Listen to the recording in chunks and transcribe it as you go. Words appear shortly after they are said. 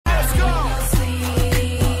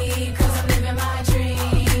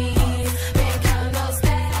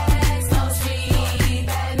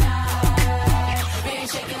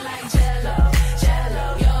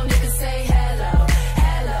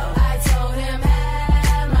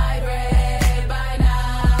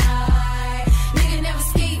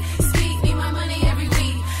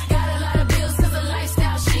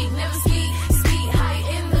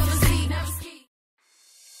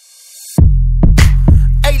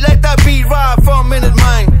that beat ride for a minute,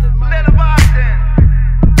 man.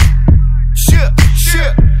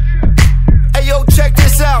 Shit. Hey yo, check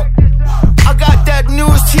this out. I got that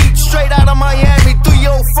news heat straight out of Miami,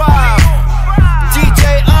 305.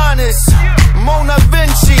 DJ Honest, Mona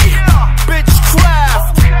Vinci, Bitch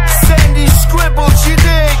Craft, Sandy Scribble, you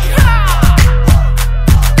dig?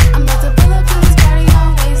 I'm about to pull up to this party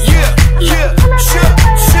always. Yeah, shit,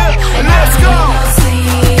 let's go.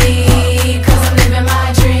 Cause I'm living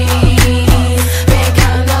my dream. Been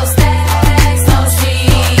counting those stacks, no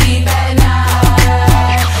street at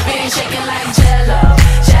night. Been shaking like Jello.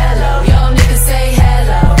 Yo niggas say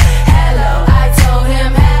hello. I told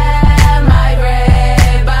him have my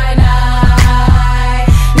bread by night.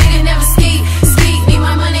 Nigga never skeet, need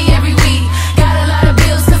my money every week. Got a lot of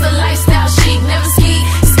bills cause the lifestyle chic. Never skeet,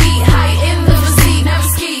 high in the physique. Never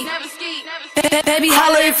skeet. Baby,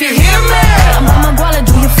 holla if you hear me. I'm on my wallet,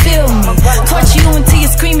 do you feel me? Torch you until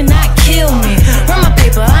you're screaming, not kill me. Run my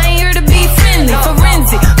paper, I ain't here to be friendly. For